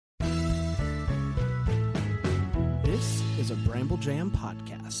is a Bramble Jam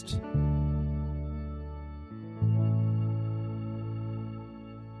podcast.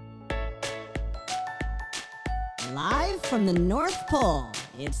 Live from the North Pole,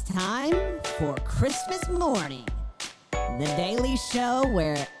 it's time for Christmas Morning, the daily show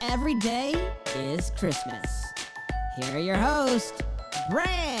where every day is Christmas. Here are your hosts,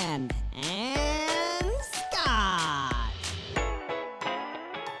 Brand and Scott.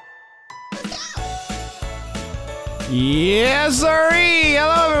 Yes, sirree!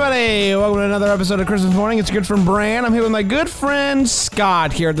 Hello, everybody! Welcome to another episode of Christmas Morning. It's good from Brand. I'm here with my good friend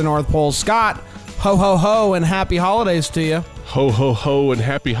Scott here at the North Pole. Scott, ho, ho, ho, and happy holidays to you. Ho, ho, ho, and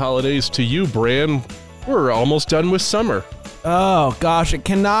happy holidays to you, Bran. We're almost done with summer. Oh, gosh, it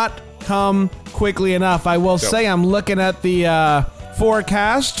cannot come quickly enough. I will say I'm looking at the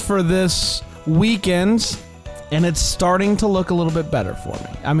forecast for this weekend, and it's starting to look a little bit better for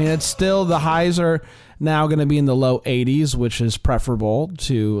me. I mean, it's still, the highs are now going to be in the low 80s, which is preferable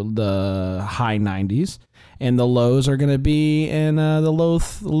to the high 90s. And the lows are going to be in the low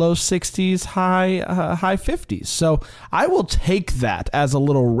 60s, high 50s. So I will take that as a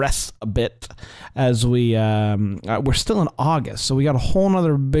little rest a bit as we're still in August. So we got a whole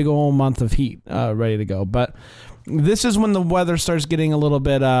nother big old month of heat ready to go. But this is when the weather starts getting a little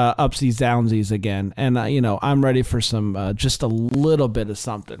bit upsies, downsies again. And, I'm ready for some, just a little bit of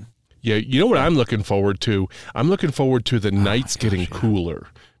something. Yeah, you know what I'm looking forward to? I'm looking forward to the nights getting cooler.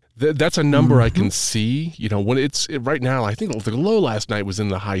 That's a number I can see. When right now, I think the low last night was in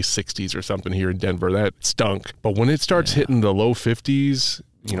the high 60s or something here in Denver. That stunk. But when it starts hitting the low 50s,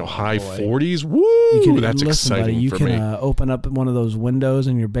 high 40s, woo, that's exciting for me. You can open up one of those windows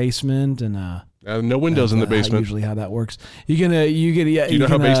in your basement and... no windows in the basement. Usually how that works. You can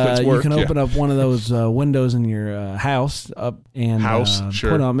how basements work? You can open up one of those windows in your house up and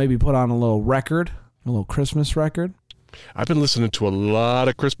sure. put on a little record, a little Christmas record. I've been listening to a lot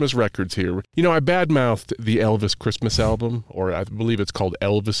of Christmas records here. I badmouthed the Elvis Christmas album, or I believe it's called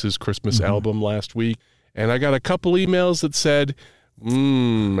Elvis's Christmas album last week, and I got a couple emails that said,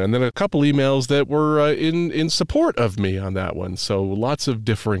 and then a couple emails that were in support of me on that one. So lots of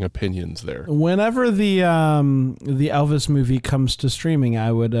differing opinions there. Whenever the Elvis movie comes to streaming,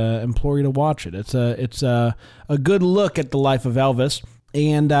 I would implore you to watch it. It's a good look at the life of Elvis,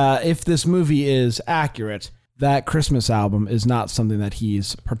 and if this movie is accurate, that Christmas album is not something that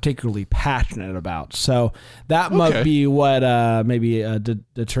he's particularly passionate about. So that might be what maybe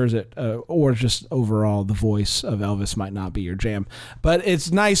deters it, or just overall the voice of Elvis might not be your jam. But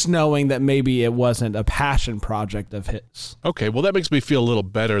it's nice knowing that maybe it wasn't a passion project of his. Okay, well, that makes me feel a little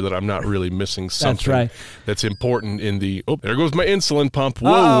better that I'm not really missing something that's right. That's important in the... Oh, there goes my insulin pump.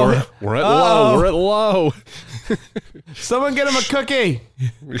 Whoa, we're at low. We're at low. Someone get him a cookie.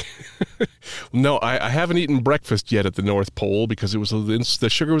 No, I haven't eaten breakfast yet at the North Pole because the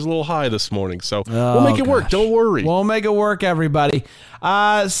sugar was a little high this morning. So we'll make it work. Don't worry. We'll make it work, everybody.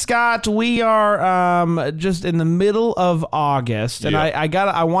 Scott, we are just in the middle of August, and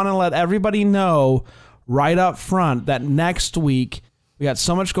I want to let everybody know right up front that next week we got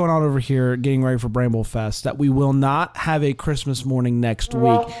so much going on over here getting ready for Bramble Fest that we will not have a Christmas morning next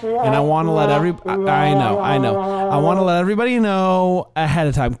week. And I want to let I want to let everybody know ahead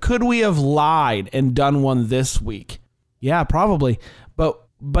of time. Could we have lied and done one this week? Yeah, probably.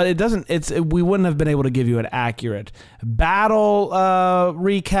 But it doesn't. We wouldn't have been able to give you an accurate battle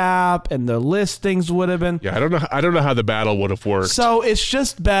recap, and the listings would have been. Yeah, I don't know how the battle would have worked. So it's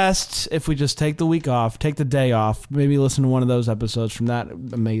just best if we just take the week off, take the day off, maybe listen to one of those episodes from that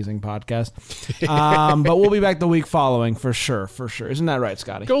amazing podcast. But we'll be back the week following for sure. Isn't that right,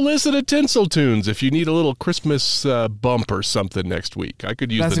 Scotty? Go listen to Tinsel Tunes if you need a little Christmas bump or something next week. I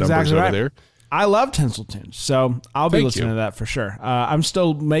could use the numbers over there. I love Tinsel Tunes, so I'll be listening to that for sure. I'm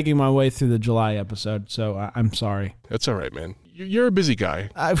still making my way through the July episode, so I'm sorry. That's all right, man. You're a busy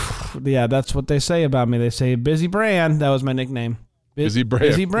guy. Yeah, that's what they say about me. They say Busy Brand. That was my nickname. Busy Brand.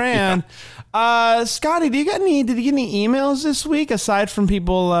 Busy Brand. Yeah. Scotty, did you get any emails this week aside from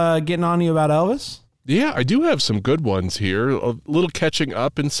people getting on you about Elvis? Yeah, I do have some good ones here. A little catching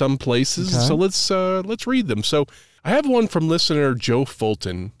up in some places, so let's read them. So I have one from listener Joe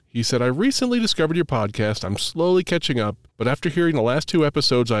Fulton. He said, I recently discovered your podcast. I'm slowly catching up, but after hearing the last 2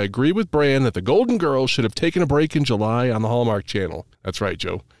 episodes, I agree with Bran that the Golden Girls should have taken a break in July on the Hallmark Channel. That's right,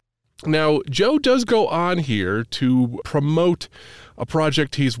 Joe. Now, Joe does go on here to promote a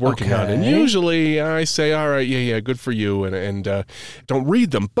project he's working on, and usually I say, all right, yeah, good for you, and don't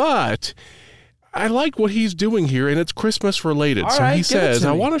read them, but I like what he's doing here, and it's Christmas related. So he says,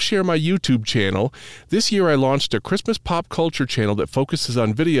 I want to share my YouTube channel. This year I launched a Christmas pop culture channel that focuses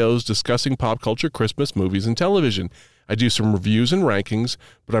on videos discussing pop culture, Christmas movies, and television. I do some reviews and rankings,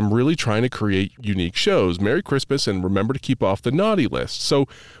 but I'm really trying to create unique shows. Merry Christmas, and remember to keep off the naughty list. So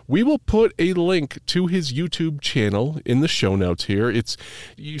we will put a link to his YouTube channel in the show notes here.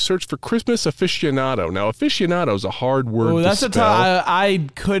 You search for Christmas Aficionado. Now, aficionado is a hard word to spell. I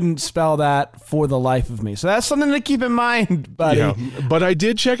couldn't spell that for the life of me. So that's something to keep in mind, buddy. Yeah, but I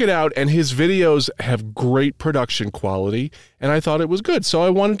did check it out, and his videos have great production quality, and I thought it was good. So I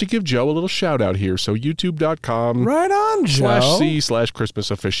wanted to give Joe a little shout out here. So youtube.com. Right on, Joe. /C/Christmas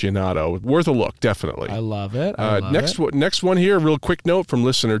Aficionado. Worth a look, definitely. I love it. Next one here, a real quick note from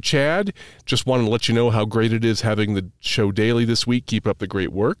listener Chad. Just wanted to let you know how great it is having the show daily this week. Keep up the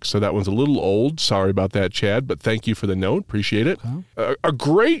great work. So that one's a little old. Sorry about that, Chad, but thank you for the note. Appreciate it. Okay. A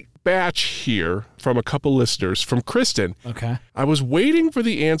great batch here from a couple listeners. From Kristen. Okay. I was waiting for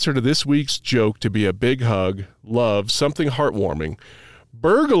the answer to this week's joke to be a big hug, love, something heartwarming.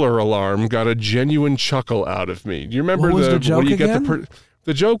 Burglar alarm got a genuine chuckle out of me. Do you remember what was the joke again?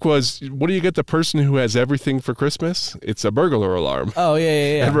 The joke was, what do you get the person who has everything for Christmas? It's a burglar alarm. Oh,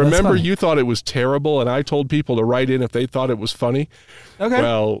 yeah. And remember, you thought it was terrible, and I told people to write in if they thought it was funny? Okay.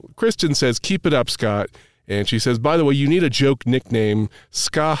 Well, Kristen says, keep it up, Scott. And she says, by the way, you need a joke nickname.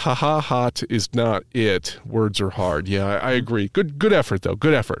 Ska-ha-ha-hot is not it. Words are hard. Yeah, I agree. Good effort, though.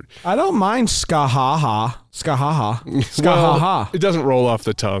 Good effort. I don't mind ska-ha-ha. Ska-ha-ha. Ska-ha-ha. Well, it doesn't roll off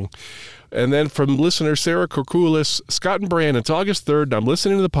the tongue. And then from listener Sarah Korkulis, Scott and Bran, it's August 3rd, and I'm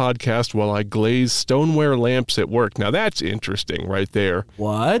listening to the podcast while I glaze stoneware lamps at work. Now, that's interesting right there.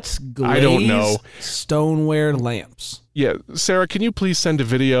 What? I don't know. Stoneware lamps. Yeah, Sarah, can you please send a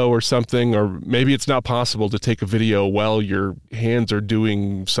video or something? Or maybe it's not possible to take a video while your hands are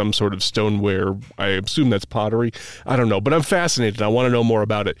doing some sort of stoneware. I assume that's pottery. I don't know, but I'm fascinated. I want to know more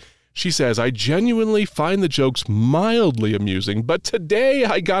about it. She says, I genuinely find the jokes mildly amusing, but today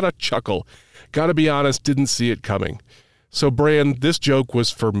I got a chuckle. Gotta be honest, didn't see it coming. So, Bran, this joke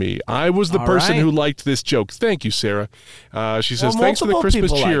was for me. I was the person who liked this joke. Thank you, Sarah. She says, thanks for the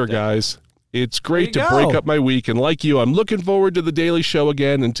Christmas cheer, guys. It's great to break up my week, and like you, I'm looking forward to the Daily Show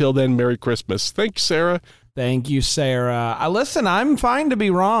again. Until then, Merry Christmas. Thanks, Sarah. Thank you, Sarah. Listen, I'm fine to be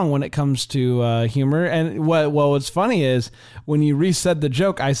wrong when it comes to humor. And what's funny is when you resaid the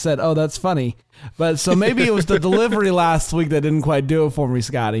joke, I said, oh, that's funny. But so maybe it was the delivery last week that didn't quite do it for me,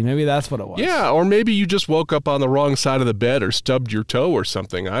 Scotty. Maybe that's what it was. Yeah, or maybe you just woke up on the wrong side of the bed or stubbed your toe or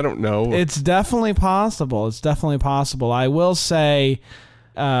something. I don't know. It's definitely possible. I will say...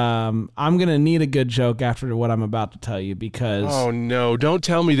 I'm going to need a good joke after what I'm about to tell you because... Oh, no. Don't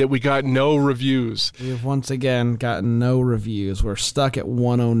tell me that we got no reviews. We have once again gotten no reviews. We're stuck at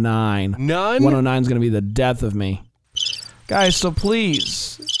 109. None? 109 is going to be the death of me. Guys, so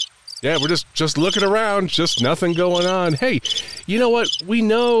please... Yeah, we're just looking around, just nothing going on. Hey, you know what? We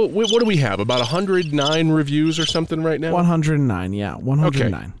know, what do we have, about 109 reviews or something right now? 109, yeah,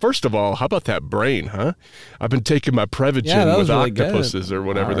 109. Okay, first of all, how about that brain, huh? I've been taking my Prevagen with really octopuses good. Or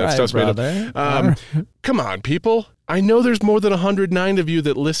whatever that stuff's made of. Come on, people. I know there's more than 109 of you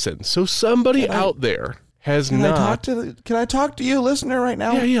that listen, so somebody out there has not... Can I talk to you, listener, right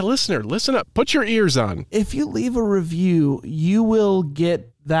now? Yeah, listener, listen up. Put your ears on. If you leave a review, you will get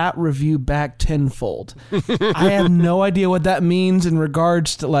that review back tenfold. I have no idea what that means in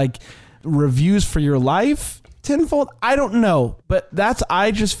regards to like reviews for your life. Tenfold? I don't know, but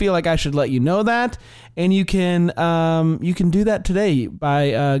I just feel like I should let you know that. And you can do that today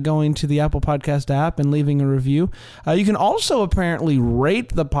by going to the Apple Podcast app and leaving a review. You can also apparently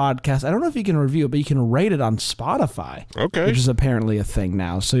rate the podcast. I don't know if you can review it, but you can rate it on Spotify. Okay. Which is apparently a thing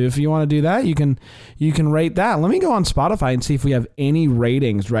now. So if you want to do that, you can rate that. Let me go on Spotify and see if we have any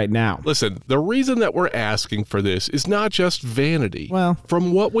ratings right now. Listen, the reason that we're asking for this is not just vanity. Well,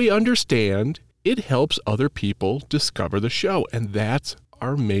 from what we understand, it helps other people discover the show, and that's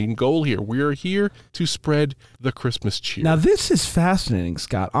our main goal here. We are here to spread the Christmas cheer. Now, this is fascinating,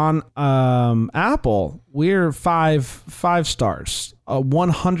 Scott. On Apple, we're five stars,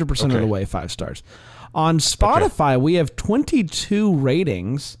 100% of the way 5 stars. On Spotify, we have 22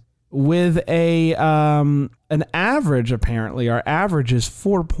 ratings with an average. Apparently, our average is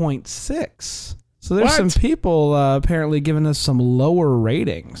 4.6. So there's some people apparently giving us some lower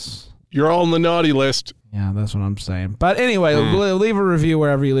ratings. You're all on the naughty list. Yeah, that's what I'm saying. But anyway, leave a review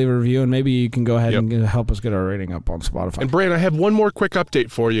wherever you leave a review, and maybe you can go ahead and help us get our rating up on Spotify. And Bran, I have one more quick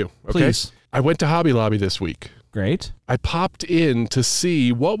update for you. Okay? Please. I went to Hobby Lobby this week. Great. I popped in to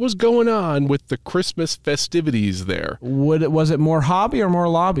see what was going on with the Christmas festivities there. Was it more hobby or more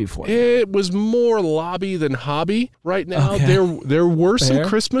lobby for you? It was more lobby than hobby. Right now, Okay. there were some Fair.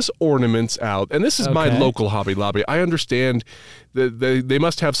 Christmas ornaments out, and this is my Okay. local Hobby Lobby. I understand that they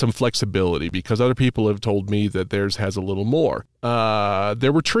must have some flexibility because other people have told me that theirs has a little more.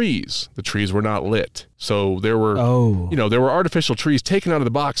 There were trees. The trees were not lit. So there were, there were artificial trees taken out of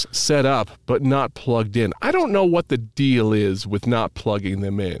the box, set up, but not plugged in. I don't know what the deal is with not plugging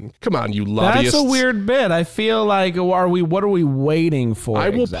them in. Come on, you lobbyists. That's a weird bit. I feel like, what are we waiting for? I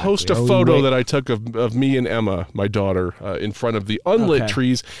will exactly? post a photo that I took of me and Emma, my daughter, in front of the unlit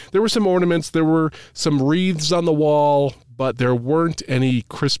trees. There were some ornaments. There were some wreaths on the wall, but there weren't any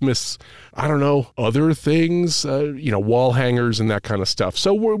Christmas, I don't know, other things, wall hangers and that kind of stuff.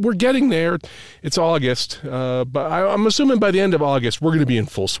 So we're getting there. It's August, but I'm assuming by the end of August, we're going to be in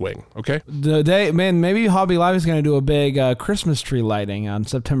full swing, okay? Maybe Hobby Lobby is going to do a big Christmas tree lighting on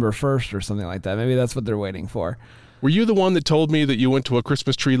September 1st or something like that. Maybe that's what they're waiting for. Were you the one that told me that you went to a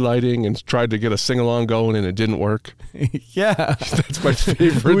Christmas tree lighting and tried to get a sing-along going and it didn't work? Yeah. That's my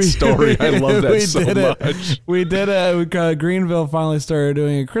favorite story. I love that so much. We did it. Greenville finally started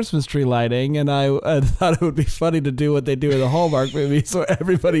doing a Christmas tree lighting, and I thought it would be funny to do what they do in the Hallmark movie, so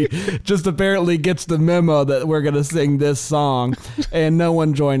everybody just apparently gets the memo that we're going to sing this song, and no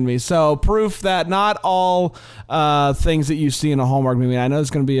one joined me. So proof that not all things that you see in a Hallmark movie, I know it's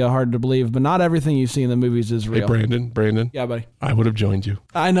going to be hard to believe, but not everything you see in the movies is real. Hey, Brandon. Yeah, buddy. I would have joined you.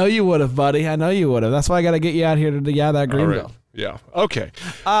 I know you would have, buddy. I know you would have. That's why I got to get you out here to that Greenville. All right. Yeah. Okay.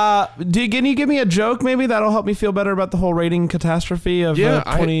 Can you give me a joke maybe that'll help me feel better about the whole rating catastrophe of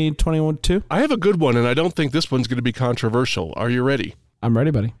 2021-2? I have a good one, and I don't think this one's going to be controversial. Are you ready? I'm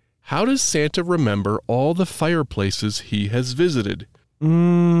ready, buddy. How does Santa remember all the fireplaces he has visited?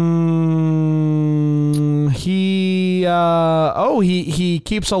 He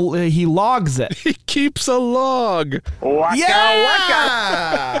logs it. He keeps a log. Yeah!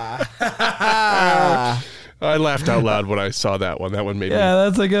 I laughed out loud when I saw that one. That one made me. Yeah,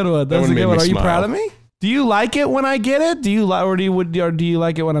 that's a good one. That's a good one. Are you proud of me? Do you like it when I get it? Do you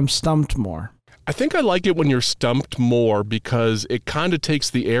like it when I'm stumped more? I think I like it when you're stumped more because it kind of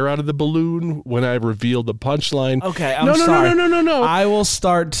takes the air out of the balloon when I reveal the punchline. Okay, I'm sorry. No. I will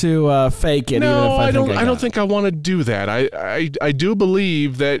start to fake it. No, even if I don't think I want to do that. I do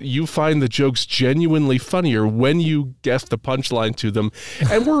believe that you find the jokes genuinely funnier when you guess the punchline to them,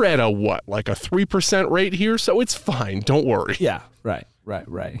 and we're at a 3% rate here, so it's fine. Don't worry. Yeah, right.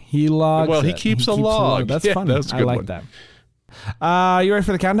 He logs. Well, he keeps a log. That's yeah, funny. That's a good I like one. that. You ready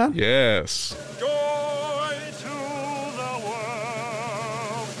for the countdown? Yes. Joy to the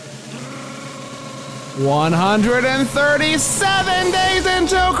world. 137 days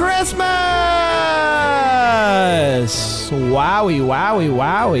until Christmas!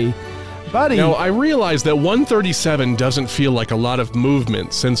 Wowie. Buddy. Now, I realize that 137 doesn't feel like a lot of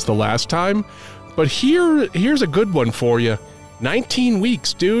movement since the last time, but here's a good one for you. 19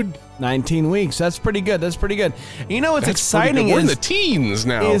 weeks, dude. 19 weeks. That's pretty good. You know what's exciting We're in the teens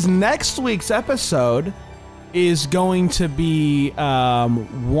now. is next week's episode is going to be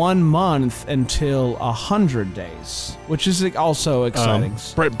 1 month until 100 days, which is also exciting.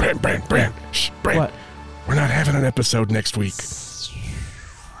 Brent. Shh, Brent. What? We're not having an episode next week.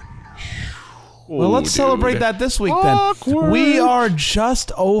 Well, let's celebrate that this week then. Awkward. We are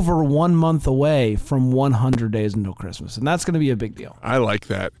just over 1 month away from 100 days until Christmas, and that's going to be a big deal. I like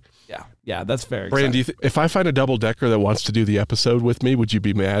that. Yeah, that's very Brand, exciting. if I find a double-decker that wants to do the episode with me, would you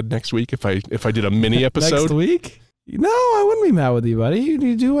be mad next week if I did a mini episode? Next week? No, I wouldn't be mad with you, buddy.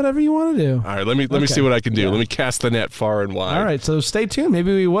 You do whatever you want to do. All right, let me see what I can do. Let me cast the net far and wide. All right, so stay tuned.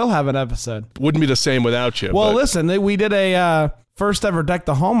 Maybe we will have an episode. Wouldn't be the same without you. Well, but listen, we did a first ever Deck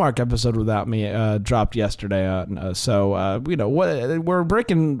the Hallmark episode without me dropped yesterday. We're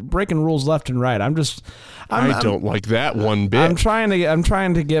breaking rules left and right. I don't like that one bit. I'm trying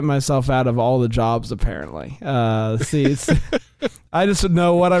to get myself out of all the jobs. Apparently, I just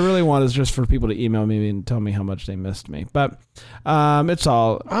know what I really want is just for people to email me and tell me how much they missed me. But it's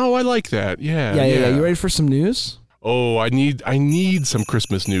all. Oh, I like that. Yeah. You ready for some news? Oh, I need some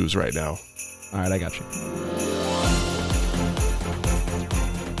Christmas news right now. All right, I got you.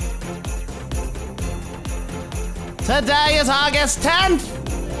 Today is August 10th,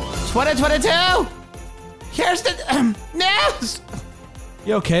 2022. Here's the news.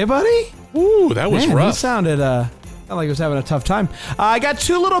 You okay, buddy? Ooh, that was Man, rough. He sounded like he was having a tough time. I got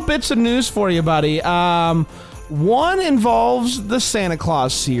two little bits of news for you, buddy. One involves the Santa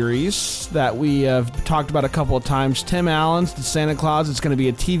Claus series that we have talked about a couple of times. Tim Allen's The Santa Claus. It's going to be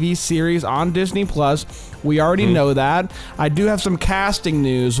a TV series on Disney+. We already know that. I do have some casting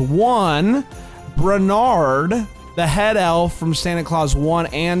news. One, Bernard, the head elf from Santa Claus 1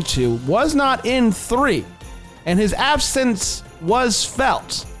 and 2, was not in 3, and his absence was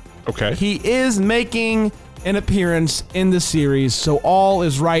felt. Okay. He is making an appearance in the series, so all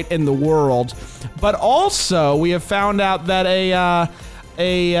is right in the world. But also, we have found out that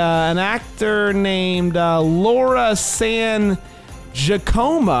an actor named Laura San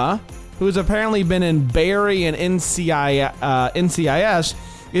Giacomo, who has apparently been in Barry and NCIS,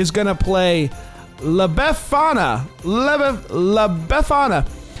 is going to play La Befana,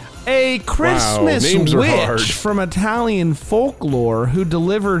 a Christmas witch from Italian folklore who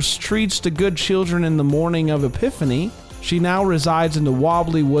delivers treats to good children in the morning of Epiphany. She now resides in the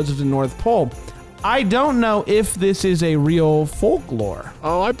wobbly woods of the North Pole. I don't know if this is a real folklore.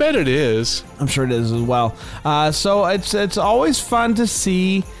 Oh, I bet it is. I'm sure it is as well. So it's always fun to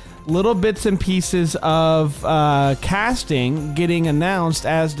see little bits and pieces of casting getting announced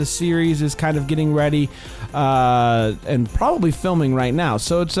as the series is kind of getting ready and probably filming right now.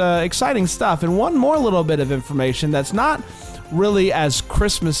 So it's exciting stuff. And one more little bit of information that's not really as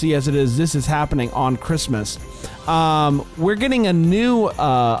Christmassy as it is. This is happening on Christmas. We're getting a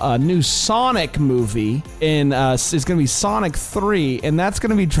new Sonic movie in it's going to be Sonic 3, and that's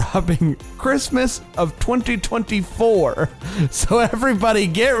going to be dropping Christmas of 2024. So everybody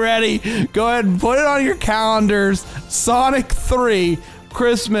get ready. Go ahead and put it on your calendars. Sonic 3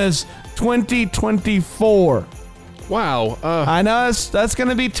 Christmas 2024. Wow. I know that's going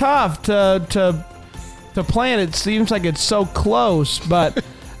to be tough to plan. It seems like it's so close, but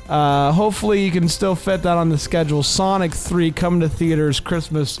hopefully you can still fit that on the schedule. Sonic 3 coming to theaters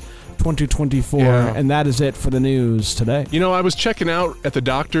Christmas 2024, and that is it for the news today. You know, I was checking out at the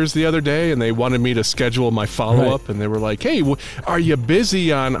doctor's the other day, and they wanted me to schedule my follow-up, and they were like, hey, are you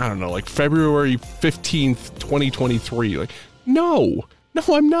busy on, I don't know, like February 15th, 2023? Like, no,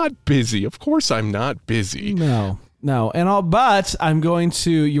 I'm not busy. Of course I'm not busy. No, but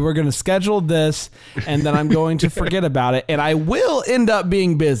you were going to schedule this, and then I'm going to forget about it, and I will end up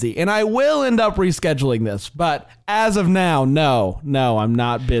being busy, and I will end up rescheduling this, but as of now, no, I'm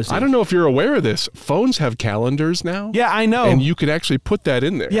not busy. I don't know if you're aware of this. Phones have calendars now. Yeah, I know. And you could actually put that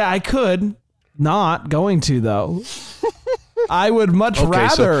in there. Yeah, I could. Not going to, though. I would much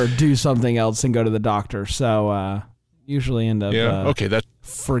rather do something else than go to the doctor, so usually end up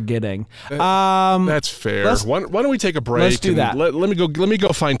forgetting. That's fair. Why don't we take a break? Let's do that. Let me go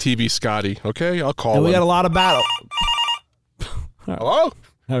find TV Scotty. Okay, I'll call him. We got a lot of battle. Hello.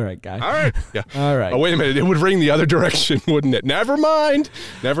 All right, guy. All right. Yeah. All right. Oh, wait a minute. It would ring the other direction, wouldn't it? Never mind.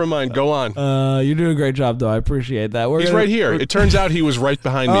 Go on. You're doing a great job, though. I appreciate that. He's right here. It turns out he was right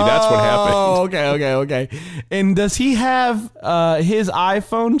behind me. That's what happened. Oh, okay. And does he have his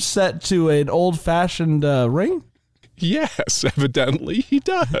iPhone set to an old-fashioned ring? Yes, evidently he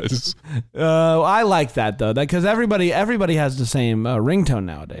does. I like that though, because everybody has the same ringtone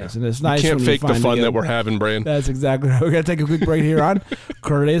nowadays, and it's nice. You can't when fake you the find fun that we're having, Brian. That's exactly right. We're gonna take a quick break here on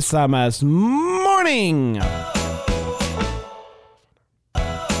Christmas morning.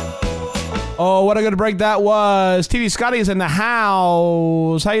 Oh, what a good break that was. TV Scotty's in the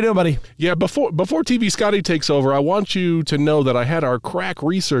house. How you doing, buddy? Yeah, before TV Scotty takes over, I want you to know that I had our crack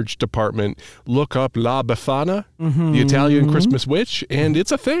research department look up La Befana, the Italian Christmas witch, and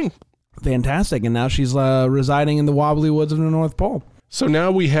it's a thing. Fantastic. And now she's residing in the wobbly woods of the North Pole. So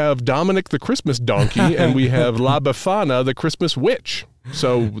now we have Dominic the Christmas donkey, and we have La Befana the Christmas witch.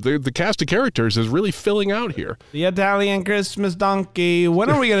 So the cast of characters is really filling out here. The Italian Christmas donkey. When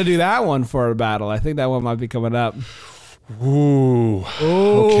are we going to do that one for a battle? I think that one might be coming up. Ooh.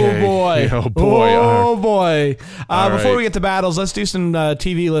 Oh, okay. boy. Oh, boy. Oh, boy. Before right. we get to battles, let's do some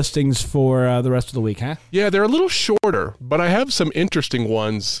TV listings for the rest of the week, huh? Yeah, they're a little shorter, but I have some interesting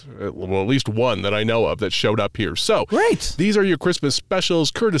ones, well, at least one that I know of that showed up here. So, great. These are your Christmas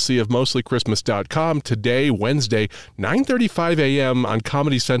specials, courtesy of MostlyChristmas.com. Today, Wednesday, 9:35 a.m. on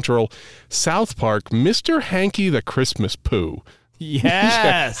Comedy Central, South Park, Mr. Hanky the Christmas Poo.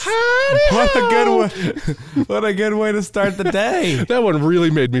 Yes. What a good way to start the day. That one really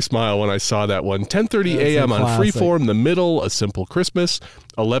made me smile when I saw that one. 10:30 a.m. on Freeform, The Middle, A Simple Christmas.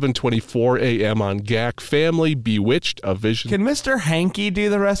 11:24 a.m. on GAC, Family, Bewitched, A Vision. Can Mr. Hanky do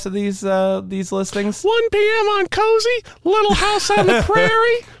the rest of these listings? 1 p.m. on Cozy, Little House on the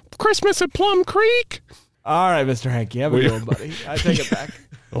Prairie, Christmas at Plum Creek. All right, Mr. Hanky, have a good one, buddy. I take it back.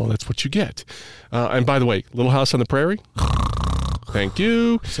 Oh, that's what you get. And by the way, Little House on the Prairie. Thank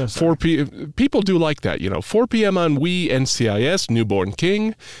you. 4 p.m. People do like that, 4 p.m. on We, NCIS, Newborn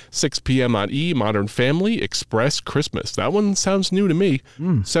King. 6 p.m. on E, Modern Family, Express Christmas. That one sounds new to me.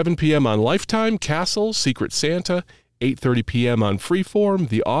 7 p.m. on Lifetime, Castle, Secret Santa. 8:30 p.m. on Freeform,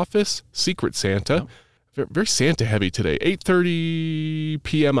 The Office, Secret Santa. Very Santa heavy today. 8:30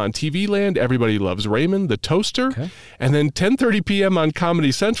 p.m. on TV Land, Everybody Loves Raymond, The Toaster. Okay. And then 10:30 p.m. on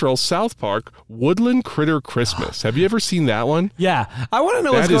Comedy Central, South Park, Woodland Critter Christmas. Have you ever seen that one? Yeah. I want to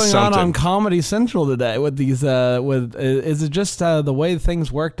know what's going on Comedy Central today with these, is it just the way things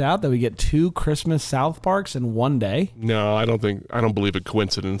worked out that we get 2 Christmas South Parks in one day? No, I don't believe in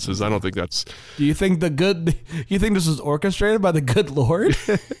coincidences. I don't think that's... Do you think this was orchestrated by the good Lord?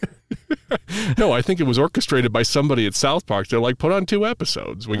 No, I think it was orchestrated by somebody at South Park. They're like, put on 2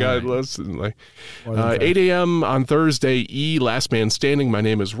 episodes. We got listen, like 8 a.m. on Thursday, E, Last Man Standing, My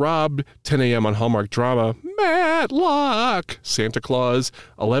Name is Rob. 10 a.m. on Hallmark Drama, Matlock, Santa Claus.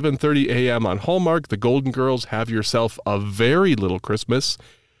 11:30 a.m. on Hallmark, The Golden Girls, Have Yourself a Very Little Christmas.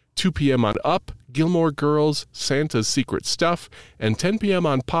 2 p.m. on Up, Gilmore Girls, Santa's Secret Stuff. And 10 p.m.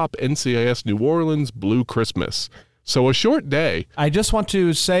 on Pop, NCIS New Orleans, Blue Christmas. So a short day. I just want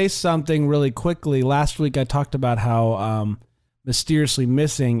to say something really quickly. Last week I talked about how Mysteriously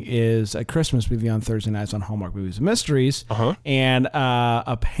Missing is a Christmas movie on Thursday nights on Hallmark Movies and Mysteries. And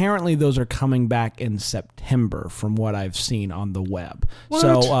apparently those are coming back in September from what I've seen on the web. What?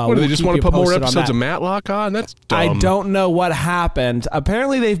 So what, do they just want to put more episodes of Matlock on? That's dumb. I don't know what happened.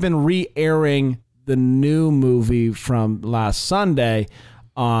 Apparently they've been re-airing the new movie from last Sunday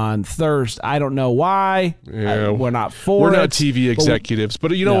on Thursday. I don't know why. Yeah, we're not for it. We're not TV executives,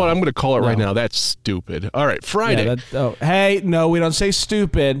 but you know what? I'm going to call it right now. That's stupid. All right, Friday. Yeah, hey, no, we don't say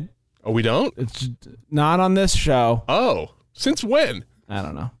stupid. Oh, we don't? It's not on this show. Oh, since when? I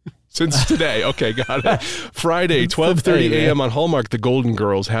don't know. Since today. Okay, got it. Friday, 12:30 a.m. on Hallmark, The Golden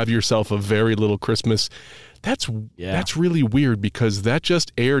Girls, Have Yourself a Very Little Christmas. That's really weird because that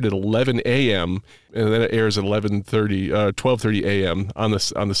just aired at 11 a.m. and then it airs at 12:30 a.m. on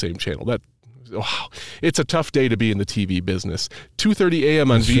the same channel. Wow, it's a tough day to be in the TV business. 2:30 a.m.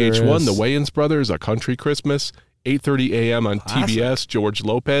 on VH1, The Wayans Brothers, A Country Christmas. 8:30 a.m. on TBS, George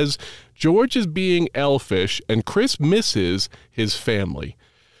Lopez. George is being elfish, and Chris misses his family.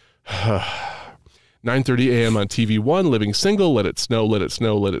 9:30 a.m. on TV1, Living Single, Let It Snow, Let It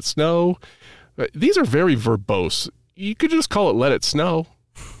Snow, Let It Snow. These are very verbose. You could just call it Let It Snow.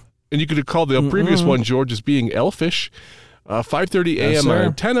 And you could have called the previous one George is being elfish. 5:30 a.m. on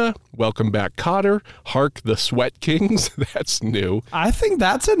Antenna, Welcome Back Kotter, Hark the Sweat Kings. That's new. I think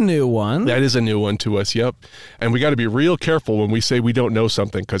that's a new one. That is a new one to us, yep. And we got to be real careful when we say we don't know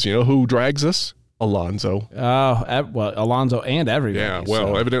something, because you know who drags us? Alonzo. Oh, well, Alonzo and everybody. Yeah,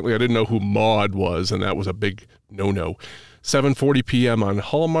 well, evidently I didn't know who Maude was, and that was a big no-no. 7:40 p.m. on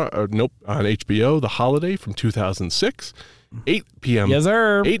Hallmark, on HBO, The Holiday from 2006. 8 p.m. Yes,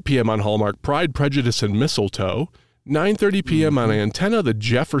 sir. 8 p.m. on Hallmark, Pride, Prejudice, and Mistletoe. 9:30 p.m. on Antenna, The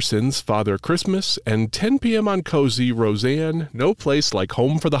Jeffersons, Father Christmas. And 10 p.m. on Cozy, Roseanne, No Place Like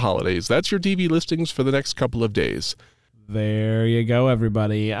Home for the Holidays. That's your TV listings for the next couple of days. There you go,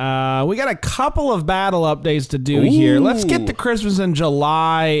 everybody. We got a couple of battle updates to do here. Let's get the Christmas in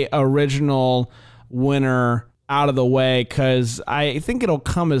July original winner out of the way, because I think it'll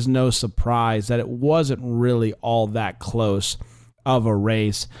come as no surprise that it wasn't really all that close of a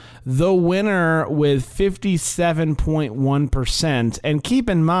race. The winner with 57.1%, and keep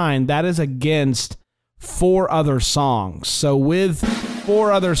in mind that is against 4 other songs. So with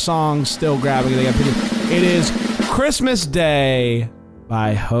 4 other songs still grabbing, it is Christmas Day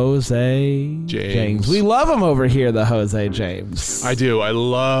by Jose James. We love him over here, the Jose James. I do. I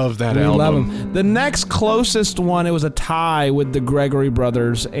love that album. We love him. The next closest one, it was a tie with the Gregory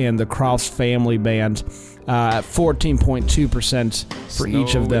Brothers and the Crofts Family Band at 14.2% for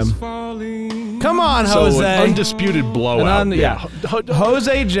each of them. Come on, Jose. So an undisputed blowout.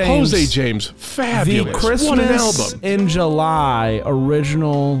 Jose James. Jose James. Fabulous. The Christmas what an album. in July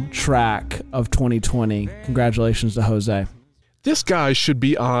original track of 2020. Congratulations to Jose. This guy should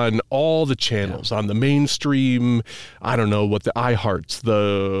be on all the channels, on the mainstream, I don't know, what the iHearts,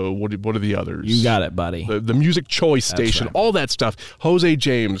 what are the others? You got it, buddy. The Music Choice Station, right. All that stuff. Jose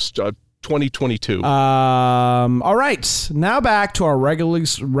James, 2022. All right, now back to our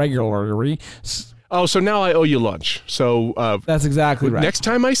regularly. Oh, so now I owe you lunch. So That's exactly right. next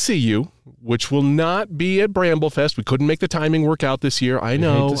time I see you, which will not be at Bramblefest, we couldn't make the timing work out this year. I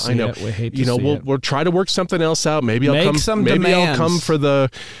know. We hate to see it. We'll try to work something else out. Maybe I'll Make come. some Maybe demands. I'll come for the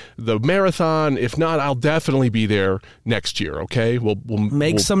marathon. If not, I'll definitely be there next year. Okay, we'll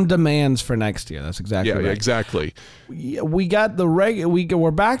Make some demands for next year. That's exactly right. Yeah, exactly. We got the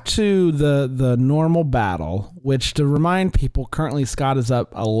we're back to the normal battle, which, to remind people, currently Scott is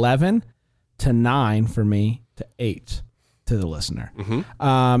up 11-9 for me to 8 to the listener.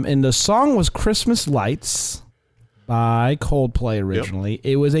 And the song was Christmas Lights by Coldplay originally. Yep.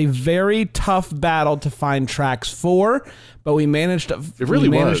 It was a very tough battle to find tracks for, but we managed to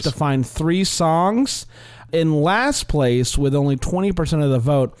to find 3 songs. In last place with only 20% of the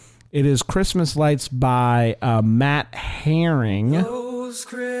vote, it is Christmas Lights by Matt Herring. Those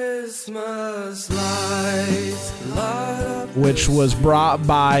Christmas lights light up, which was brought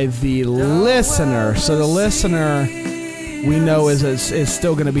by the listener. So the listener, we know, is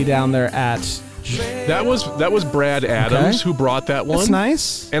still going to be down there at... That was Brad Adams who brought that one. That's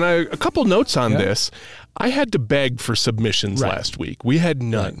nice. And a couple notes on this. I had to beg for submissions last week. We had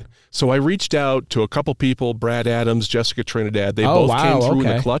none. Right. So I reached out to a couple people, Brad Adams, Jessica Trinidad. They both came through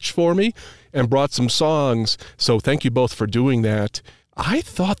in the clutch for me and brought some songs. So thank you both for doing that. I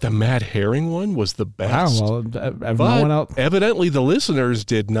thought the Matt Herring one was the best. Wow, well, no one else. Evidently the listeners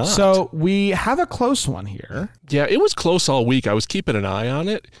did not. So we have a close one here. Yeah, it was close all week. I was keeping an eye on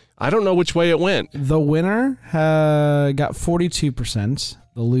it. I don't know which way it went. The winner got 42%.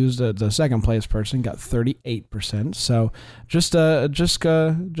 The second place person got 38%. So just a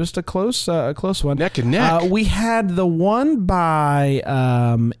close one. Neck and neck. We had the one by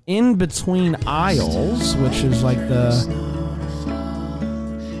In Between Aisles, which is like the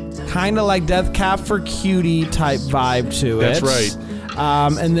kind of like Death Cab for Cutie type vibe to it. That's right.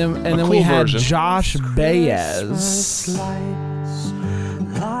 And then cool we had version. Josh Baez,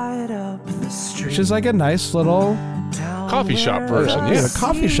 which is like a nice little coffee shop version. A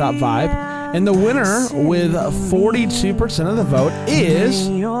coffee shop vibe. And the winner with 42% of the vote is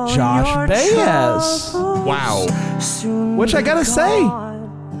Josh Baez. Wow. Which I gotta say,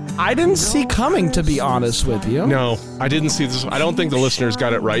 I didn't see coming, to be honest with you. No, I didn't see this. I don't think the listeners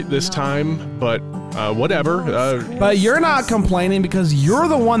got it right this time, but whatever. But you're not complaining because you're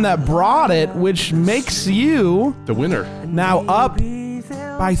the one that brought it, which makes you the winner. Now up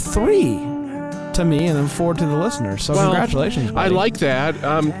by 3 to me and then 4 to the listeners. So congratulations, buddy. I like that.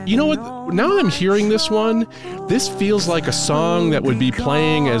 You know what? Now that I'm hearing this one, this feels like a song that would be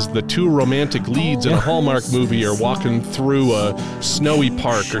playing as the 2 romantic leads in a Hallmark movie or walking through a snowy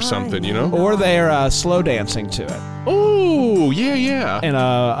park or something, you know? Or they're slow dancing to it. Oh, yeah. In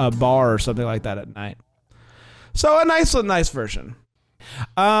a bar or something like that at night. So a nice version.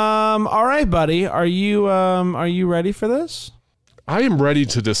 All right, buddy. Are you ready for this? I am ready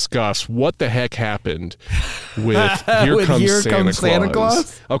to discuss what the heck happened with Here Comes Santa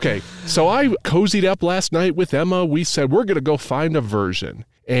Claus. Okay, so I cozied up last night with Emma. We said we're going to go find a version.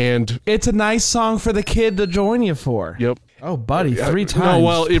 And it's a nice song for the kid to join you for. Yep. Oh, buddy, 3 times. No,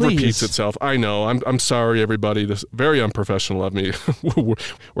 well, it please. repeats itself. I know. I'm sorry, everybody. This is very unprofessional of me.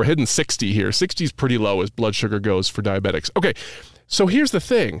 We're hitting 60 here. 60 is pretty low as blood sugar goes for diabetics. Okay, so here's the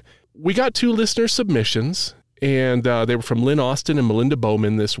thing. We got 2 listener submissions. And they were from Lynn Austin and Melinda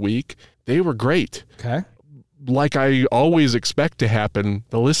Bowman this week. They were great. Okay. Like I always expect to happen,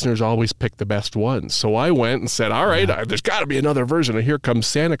 the listeners always pick the best ones. So I went and said, all right, there's got to be another version of Here Comes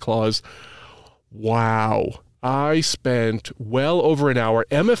Santa Claus. Wow. I spent well over an hour.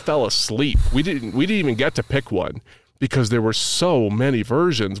 Emma fell asleep. We didn't even get to pick one because there were so many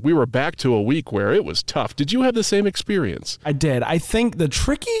versions. We were back to a week where it was tough. Did you have the same experience? I did. I think the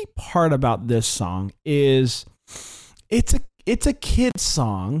tricky part about this song is it's a kid's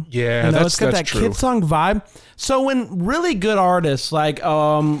song. Yeah, it's got that true. kid song vibe. So when really good artists like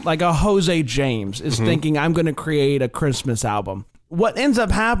a Jose James is thinking, I'm going to create a Christmas album, what ends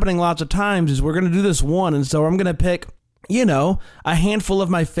up happening lots of times is we're going to do this one, and so I'm going to pick, a handful of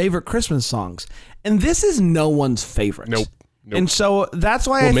my favorite Christmas songs. And this is no one's favorite. Nope. And so that's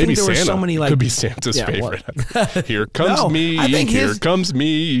why I think there were so many could be Santa's favorite. Here comes me. Here comes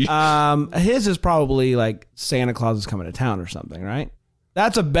me. His is probably like Santa Claus is coming to town or something, right?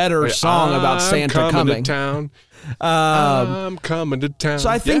 That's a better song about Santa coming to town. I'm coming to town. So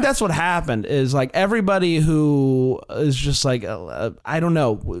I think that's what happened is like everybody who is just like, I don't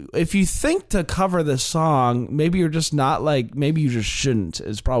know. If you think to cover this song, maybe you're just not like, maybe you just shouldn't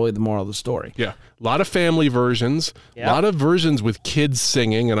is probably the moral of the story. Yeah. A lot of family versions, a lot of versions with kids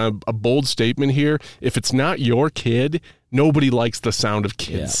singing. And a bold statement here. If it's not your kid, Nobody likes the sound of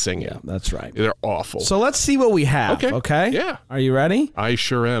kids singing. Yeah, that's right. They're awful. So let's see what we have, okay? Yeah. Are you ready? I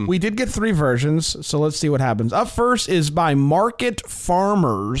sure am. We did get 3 versions, so let's see what happens. Up first is by Market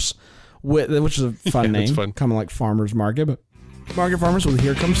Farmers, which is a fun name. It's fun. Kind of like Farmers Market, but Market Farmers with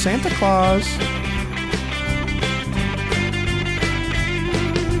Here Comes Santa Claus.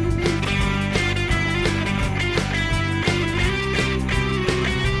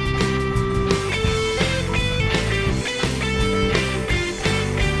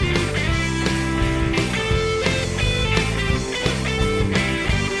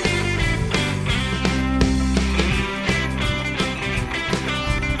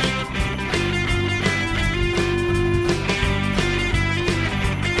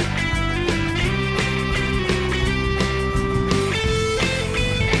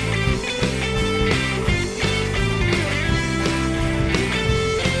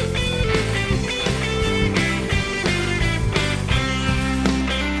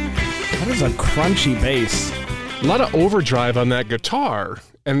 A crunchy bass. A lot of overdrive on that guitar.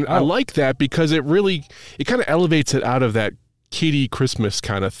 And I like that because it kind of elevates it out of that kiddie Christmas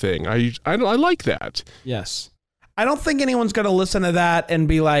kind of thing. I like that. Yes. I don't think anyone's going to listen to that and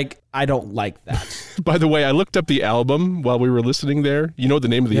be like, I don't like that. By the way, I looked up the album while we were listening there. You know what the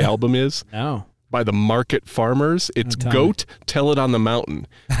name of the album is? No. By the Market Farmers. It's Goat, Tell It on the Mountain.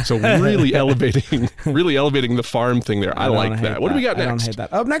 So really elevating the farm thing there. I like that. What do we got next? I don't hate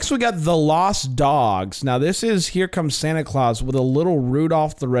that. Up next, we got The Lost Dogs. Now, this is Here Comes Santa Claus with a little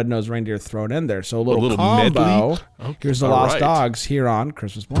Rudolph the Red-Nosed Reindeer thrown in there. So a little combo. Medley. Okay. Here's The Lost Dogs here on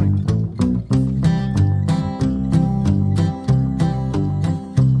Christmas morning.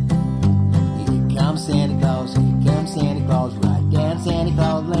 Here comes Santa Claus, right down Santa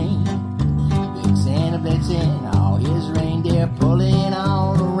Claus Lane. Santa blitzing, all his reindeer pulling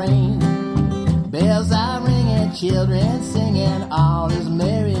all the rein. Bells are ringing, children singing, all is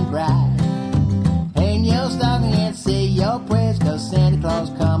merry and bright. Hang your stocking and say your prayers, 'cause Santa Claus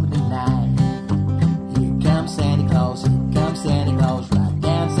coming tonight. Here comes Santa Claus, right down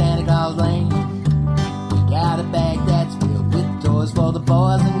Santa Claus Lane. We got a bag that's filled with toys for the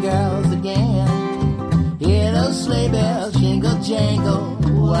boys and girls again. Hear those sleigh bells jingle jangle,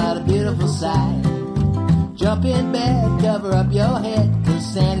 what a beautiful sight. Jump in bed, cover up your head, 'cause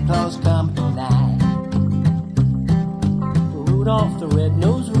Santa Claus coming tonight. Rudolph the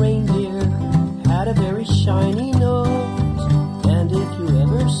red-nosed reindeer had a very shiny nose, and if you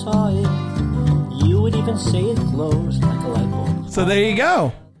ever saw it, you would even say it glows like a light bulb. So there you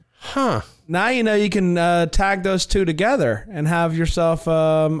go. Huh. Now you know you can tag those two together and have yourself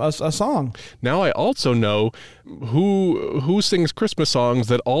a song. Now I also know who sings Christmas songs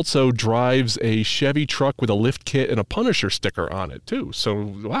that also drives a Chevy truck with a lift kit and a Punisher sticker on it too.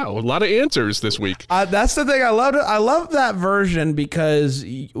 So wow, a lot of answers this week. That's the thing. I love that version because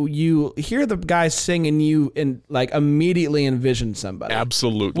you hear the guy sing and you like immediately envision somebody.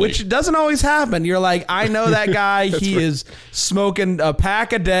 Absolutely. Which doesn't always happen. You're like, I know that guy. He is smoking a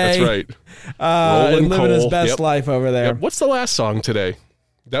pack a day. That's right. And living his best life over there. Yep. What's the last song today?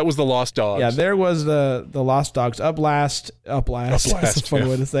 That was The Lost Dogs. Yeah, there was the Lost Dogs. Up last. That's a funny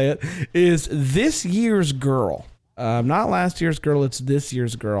way to say it. Is This Year's Girl. Not last year's girl, it's this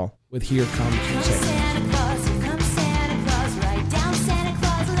year's girl with Here Comes Santa.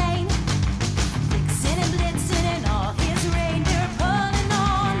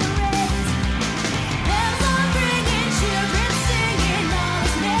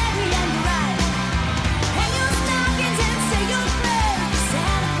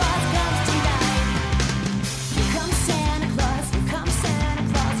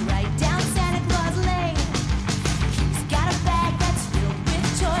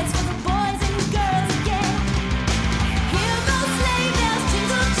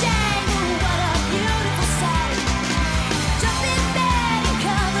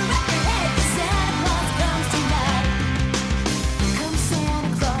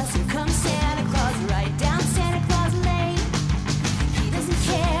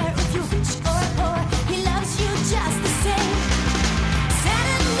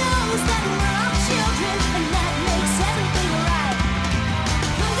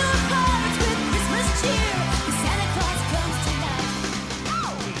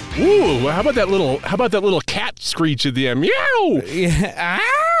 Ooh, how about that little cat screech at the end? Meow! Yeah.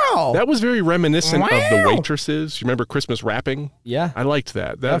 Wow. That was very reminiscent of the Wow. Waitresses. You remember Christmas rapping? Yeah. I liked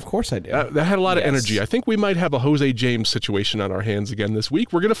that. Yeah, of course I do. That had a lot of Yes. energy. I think we might have a Jose James situation on our hands again this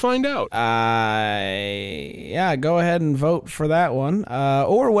week. We're going to find out. Yeah, go ahead and vote for that one,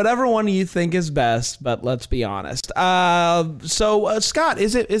 or whatever one you think is best. But let's be honest. So Scott,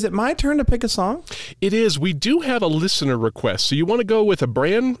 is it my turn to pick a song? It is. We do have a listener request. So you want to go with a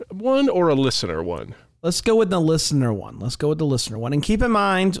brand one or a listener one? Let's go with the listener one. And keep in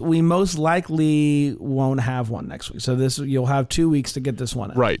mind, we most likely won't have one next week. So you'll have 2 weeks to get this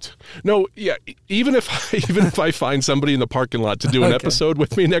one in. Right. No, yeah, even if I find somebody in the parking lot to do an episode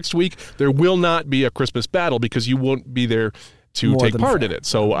with me next week, there will not be a Christmas battle because you won't be there to take part in it.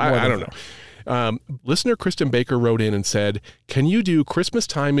 So I don't know. Listener Kristen Baker wrote in and said, "Can you do Christmas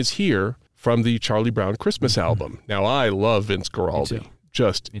Time Is Here from the Charlie Brown Christmas album?" Now, I love Vince Guaraldi.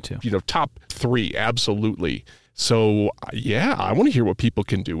 Just, Me too. Top 3, absolutely. So, yeah, I want to hear what people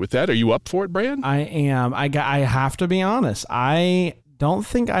can do with that. Are you up for it, Bran? I am. I have to be honest. I don't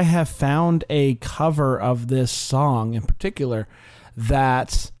think I have found a cover of this song in particular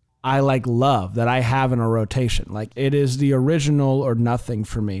that I love, that I have in a rotation. Like, it is the original or nothing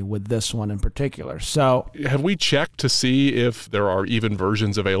for me with this one in particular. So, have we checked to see if there are even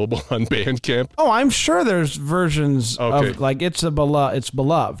versions available on Bandcamp? oh, I'm sure there's versions Okay. of it's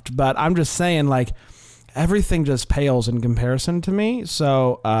beloved, but I'm just saying everything just pales in comparison to me.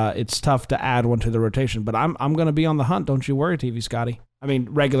 So it's tough to add one to the rotation. But I'm going to be on the hunt. Don't you worry, TV Scotty. I mean,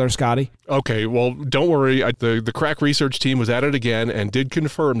 regular Scotty. Okay, well, don't worry. The crack research team was at it again and did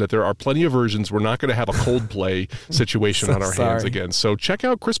confirm that there are plenty of versions. We're not going to have a Coldplay situation on our hands again. So check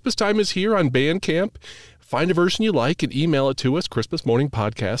out Christmas Time Is Here on Bandcamp. Find a version you like and email it to us,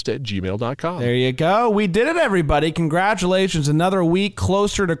 christmasmorningpodcast@gmail.com. There you go. We did it, everybody. Congratulations. Another week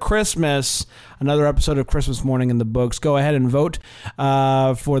closer to Christmas. Another episode of Christmas Morning in the books. Go ahead and vote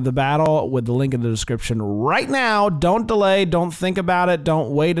for the battle with the link in the description right now. Don't delay. Don't think about it.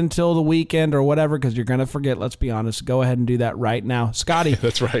 Don't wait until the weekend or whatever because you're going to forget. Let's be honest. Go ahead and do that right now. Scotty.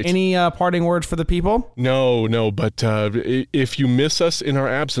 That's right. Any parting words for the people? No, but if you miss us in our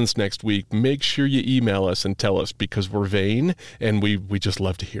absence next week, make sure you email us and tell us because we're vain and we just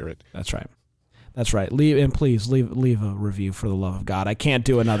love to hear it. That's right. Please leave a review for the love of God. I can't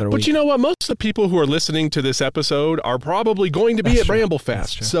do another week. But you know what? Most of the people who are listening to this episode are probably going to be at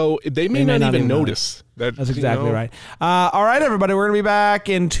Bramblefest, so they may not even notice. That's exactly right. All right, everybody, we're going to be back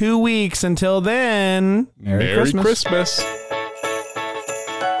in 2 weeks. Until then, Merry Christmas.